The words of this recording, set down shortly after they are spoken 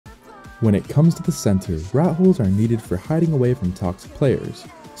When it comes to the center, rat holes are needed for hiding away from toxic players,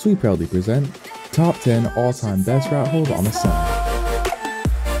 so we proudly present Top 10 All-Time Best Rat Holes on the center.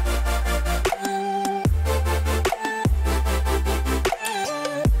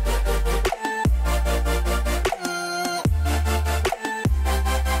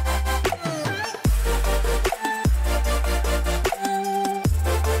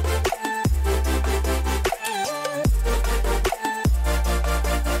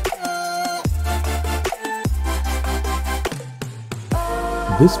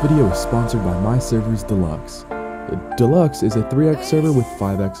 This video is sponsored by my servers Deluxe. Deluxe is a 3x server with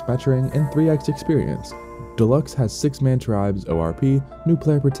 5x metroing and 3x experience. Deluxe has 6-man tribes, ORP, new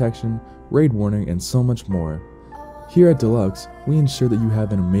player protection, raid warning, and so much more. Here at Deluxe, we ensure that you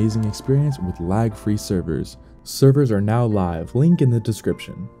have an amazing experience with lag-free servers. Servers are now live, link in the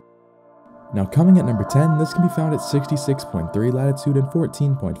description. Now coming at number 10, this can be found at 66.3 latitude and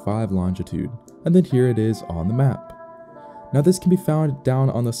 14.5 longitude. And then here it is on the map. Now this can be found down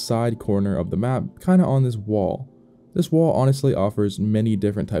on the side corner of the map, kinda on this wall. This wall honestly offers many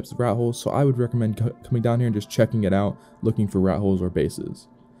different types of rat holes, so I would recommend coming down here and just checking it out, looking for rat holes or bases.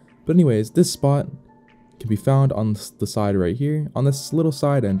 But anyways, this spot can be found on the side right here, on this little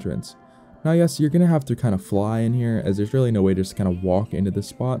side entrance. Now yes, you're gonna have to kind of fly in here, as there's really no way to just kind of walk into this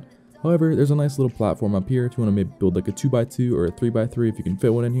spot. However, there's a nice little platform up here if you want to maybe build like a 2x2 or a 3x3 if you can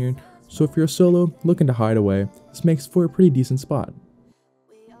fit one in here. So if you're a solo looking to hide away, this makes for a pretty decent spot.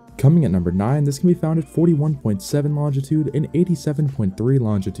 Coming at number 9, this can be found at 41.7 longitude and 87.3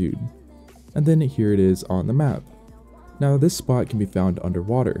 longitude. And then here it is on the map. Now this spot can be found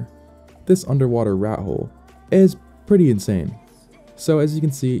underwater. This underwater rat hole is pretty insane. So as you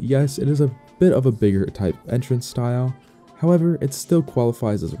can see, yes, it is a bit of a bigger type entrance style. However, it still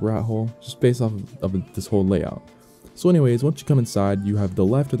qualifies as a rat hole just based off of this whole layout. So anyways, once you come inside, you have the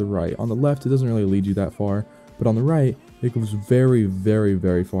left or the right. On the left, it doesn't really lead you that far, but on the right, it goes very, very,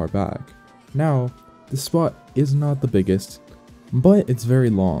 very far back. Now, this spot is not the biggest, but it's very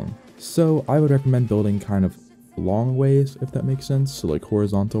long. So I would recommend building kind of long ways, if that makes sense, so like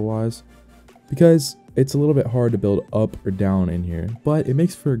horizontal wise, because it's a little bit hard to build up or down in here, but it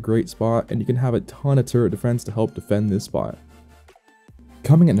makes for a great spot, and you can have a ton of turret defense to help defend this spot.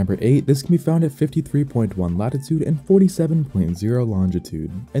 Coming at number 8, this can be found at 53.1 latitude and 47.0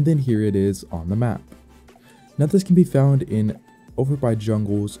 longitude, and then here it is on the map. Now this can be found in over by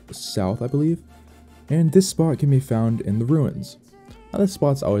jungles south, I believe, and this spot can be found in the ruins. Now this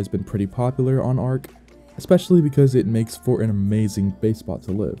spot's always been pretty popular on ARK, especially because it makes for an amazing base spot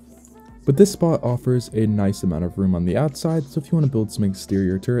to live. But this spot offers a nice amount of room on the outside, so if you want to build some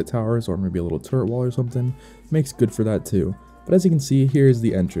exterior turret towers or maybe a little turret wall or something, it makes good for that too. But as you can see, here's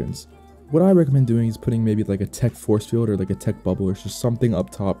the entrance. What I recommend doing is putting maybe like a tech force field or like a tech bubble or just something up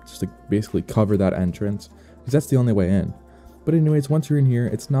top just to basically cover that entrance, because that's the only way in. But anyways, once you're in here,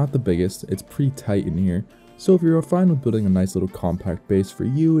 it's not the biggest, it's pretty tight in here. So if you're fine with building a nice little compact base for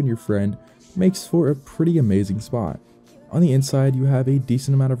you and your friend, it makes for a pretty amazing spot. On the inside, you have a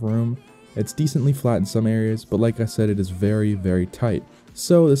decent amount of room. It's decently flat in some areas, but like I said, it is very, very tight.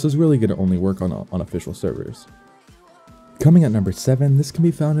 So this is really going to only work on official servers. Coming at number 7, this can be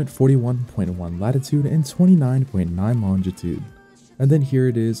found at 41.1 latitude and 29.9 longitude. And then here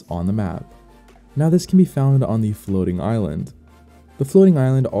it is on the map. Now this can be found on the floating island. The floating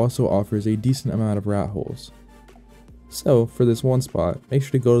island also offers a decent amount of rat holes. So for this one spot, make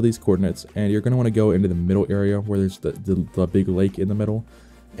sure to go to these coordinates, and you're going to want to go into the middle area where there's the big lake in the middle.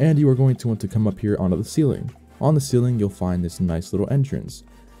 And you are going to want to come up here onto the ceiling. On the ceiling, you'll find this nice little entrance.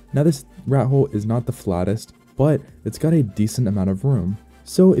 Now this rat hole is not the flattest, but it's got a decent amount of room.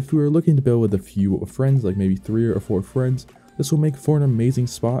 So if you are looking to build with a few friends, like maybe 3 or 4 friends, this will make for an amazing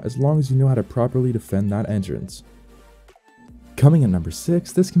spot as long as you know how to properly defend that entrance. Coming at number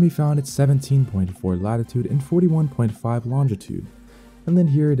 6, this can be found at 17.4 latitude and 41.5 longitude. And then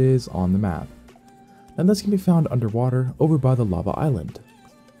here it is on the map. And this can be found underwater over by the lava island.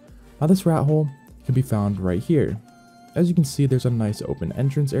 Now this rat hole can be found right here. As you can see, there's a nice open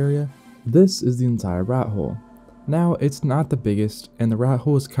entrance area. This is the entire rat hole. Now, it's not the biggest, and the rat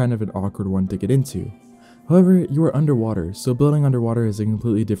hole is kind of an awkward one to get into. However, you are underwater, so building underwater is a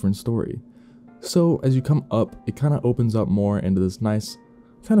completely different story. So, as you come up, it kind of opens up more into this nice,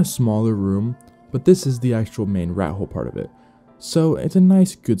 kind of smaller room, but this is the actual main rat hole part of it. So, it's a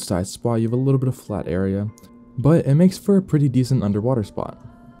nice, good sized spot. You have a little bit of flat area, but it makes for a pretty decent underwater spot.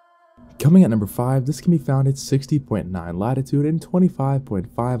 Coming at number 5, this can be found at 60.9 latitude and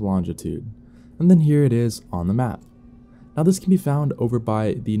 25.5 longitude. And then here it is on the map. Now this can be found over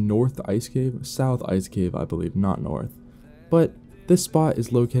by the north ice cave, south ice cave I believe, not north. But This spot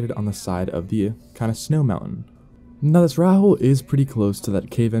is located on the side of the kind of snow mountain. Now this rat hole is pretty close to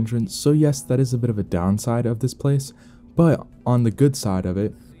that cave entrance, so yes, that is a bit of a downside of this place, but on the good side of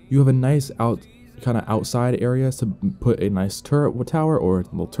it, you have a nice outside area to put a nice turret tower or a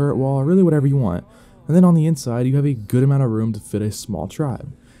little turret wall, or really whatever you want. And then on the inside, you have a good amount of room to fit a small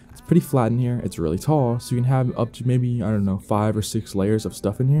tribe. It's pretty flat in here, it's really tall, so you can have up to maybe, I don't know, 5 or 6 layers of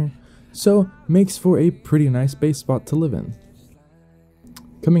stuff in here. So, makes for a pretty nice base spot to live in.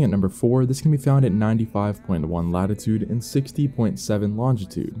 Coming at number 4, this can be found at 95.1 latitude and 60.7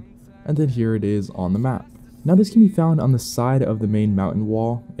 longitude. And then here it is on the map. Now this can be found on the side of the main mountain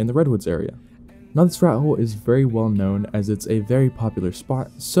wall in the Redwoods area. Now this rat hole is very well known as it's a very popular spot,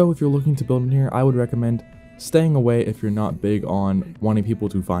 so if you're looking to build in here, I would recommend staying away if you're not big on wanting people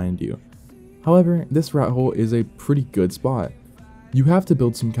to find you. However, this rat hole is a pretty good spot. You have to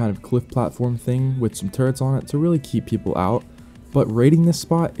build some kind of cliff platform thing with some turrets on it to really keep people out, but raiding this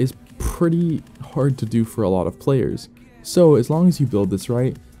spot is pretty hard to do for a lot of players. So as long as you build this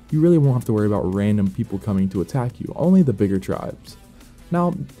right, you really won't have to worry about random people coming to attack you, only the bigger tribes.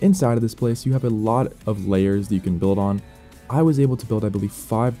 Now, inside of this place, you have a lot of layers that you can build on. I was able to build, I believe,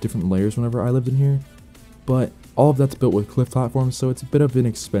 5 different layers whenever I lived in here, but all of that's built with cliff platforms, so it's a bit of an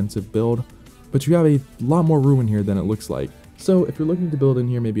expensive build, but you have a lot more room in here than it looks like. So if you're looking to build in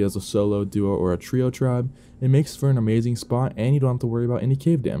here maybe as a solo, duo, or a trio tribe, it makes for an amazing spot and you don't have to worry about any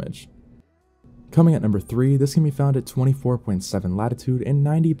cave damage. Coming at number 3, this can be found at 24.7 latitude and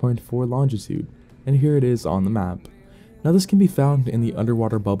 90.4 longitude, and here it is on the map. Now this can be found in the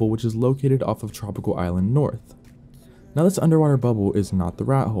underwater bubble, which is located off of Tropical Island North. Now this underwater bubble is not the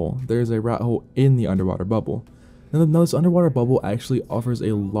rat hole, there is a rat hole in the underwater bubble. Now this underwater bubble actually offers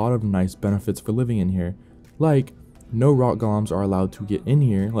a lot of nice benefits for living in here, like no rock golems are allowed to get in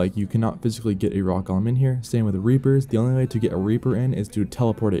here, like you cannot physically get a rock golem in here. Same with the reapers, the only way to get a reaper in is to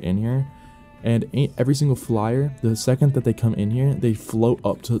teleport it in here. And every single flyer, the second that they come in here, they float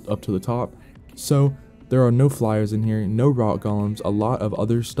up to the top. So there are no flyers in here, no rock golems, a lot of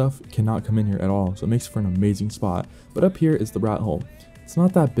other stuff cannot come in here at all, so it makes for an amazing spot. But up here is the rat hole. It's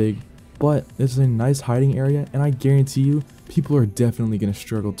not that big, but it's a nice hiding area, and I guarantee you, people are definitely going to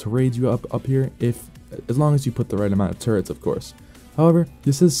struggle to raid you up here as long as you put the right amount of turrets, of course. However,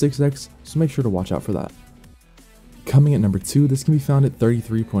 this is 6x, so make sure to watch out for that. Coming at number 2, this can be found at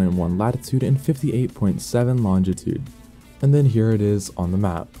 33.1 latitude and 58.7 longitude. And then here it is on the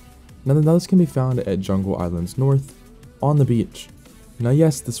map. Now this can be found at Jungle Islands North, on the beach. Now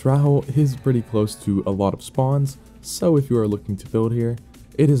yes, this rat hole is pretty close to a lot of spawns, so if you are looking to build here,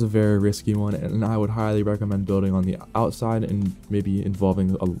 it is a very risky one, and I would highly recommend building on the outside and maybe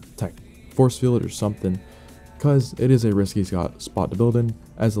involving a force field or something, because it is a risky spot to build in,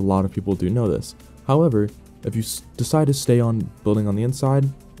 as a lot of people do know this. However, if you decide to stay on building on the inside,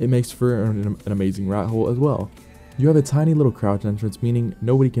 it makes for an amazing rat hole as well. You have a tiny little crouch entrance, meaning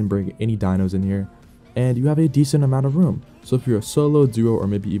nobody can bring any dinos in here, and you have a decent amount of room. So if you're a solo, duo, or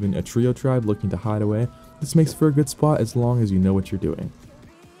maybe even a trio tribe looking to hide away, this makes for a good spot as long as you know what you're doing.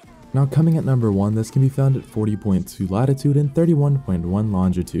 Now coming at number 1, this can be found at 40.2 latitude and 31.1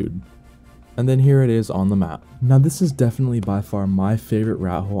 longitude. And then here it is on the map. Now this is definitely by far my favorite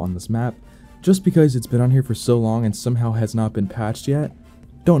rat hole on this map, just because it's been on here for so long and somehow has not been patched yet.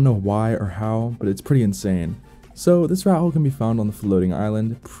 Don't know why or how, but it's pretty insane. So this rat hole can be found on the floating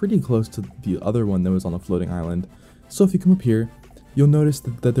island, pretty close to the other one that was on the floating island. So if you come up here, you'll notice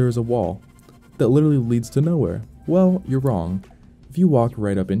that there is a wall that literally leads to nowhere. Well, you're wrong. If you walk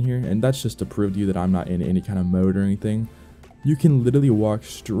right up in here, and that's just to prove to you that I'm not in any kind of mode or anything, you can literally walk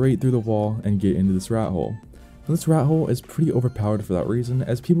straight through the wall and get into this rat hole. Now, this rat hole is pretty overpowered for that reason,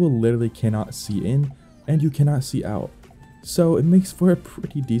 as people literally cannot see in and you cannot see out. So it makes for a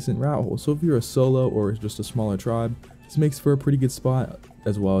pretty decent rat hole. So if you're a solo or just a smaller tribe, this makes for a pretty good spot,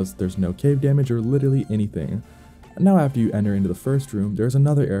 as well as there's no cave damage or literally anything. Now after you enter into the first room, there's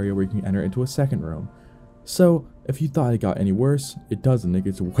another area where you can enter into a second room. So if you thought it got any worse, it doesn't, it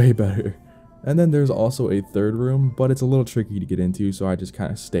gets way better. And then there's also a third room, but it's a little tricky to get into, so I just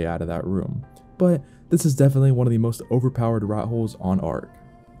kind of stay out of that room. But this is definitely one of the most overpowered rat holes on ARK.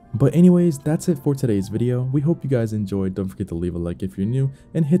 But anyways, that's it for today's video. We hope you guys enjoyed. Don't forget to leave a like if you're new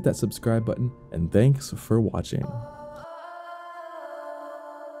and hit that subscribe button, and thanks for watching.